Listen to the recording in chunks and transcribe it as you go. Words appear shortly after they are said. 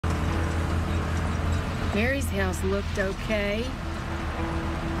Mary's house looked okay.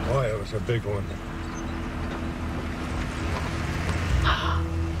 Boy, it was a big one.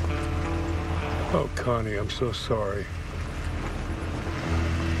 Oh, Connie, I'm so sorry.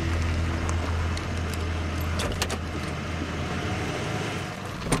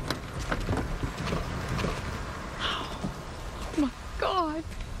 Oh, my God.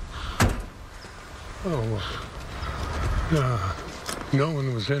 Oh, no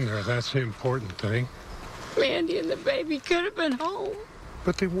one was in there. That's the important thing. Mandy and the baby could have been home.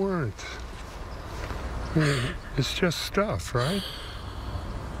 But they weren't. It's just stuff, right?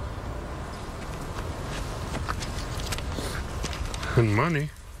 And money.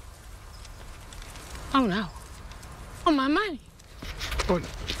 Oh, no. Oh, my money. But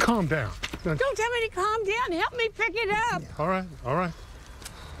calm down. Don't tell me to calm down. Help me pick it up. All right, all right.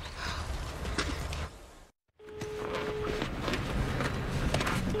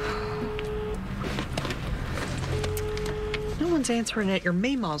 No one's answering at your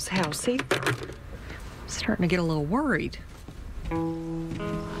Meemaw's house, see? Starting to get a little worried.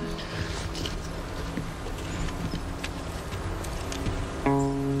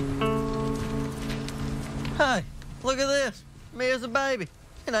 Hey, look at this. Me as a baby.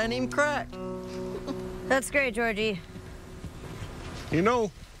 It ain't even cracked. That's great, Georgie. You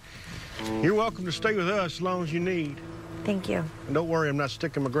know, you're welcome to stay with us as long as you need. Thank you. And don't worry, I'm not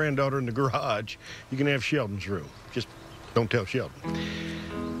sticking my granddaughter in the garage. You can have Sheldon's room. Just don't tell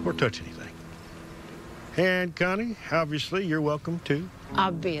Sheldon or touch anything. And Connie, obviously, you're welcome too.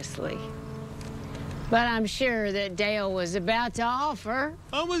 Obviously. But I'm sure that Dale was about to offer.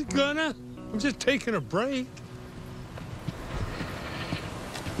 I was gonna. I'm just taking a break.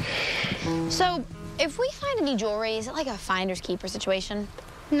 So, if we find any jewelry, is it like a finder's keeper situation?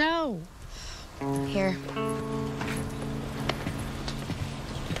 No. Here.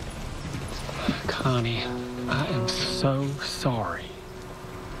 Connie, I am so sorry.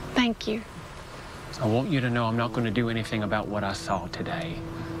 Thank you. I want you to know I'm not going to do anything about what I saw today.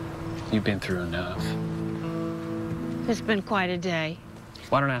 You've been through enough. It's been quite a day.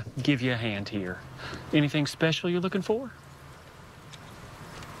 Why don't I give you a hand here? Anything special you're looking for?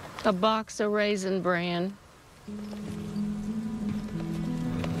 A box of Raisin Bran.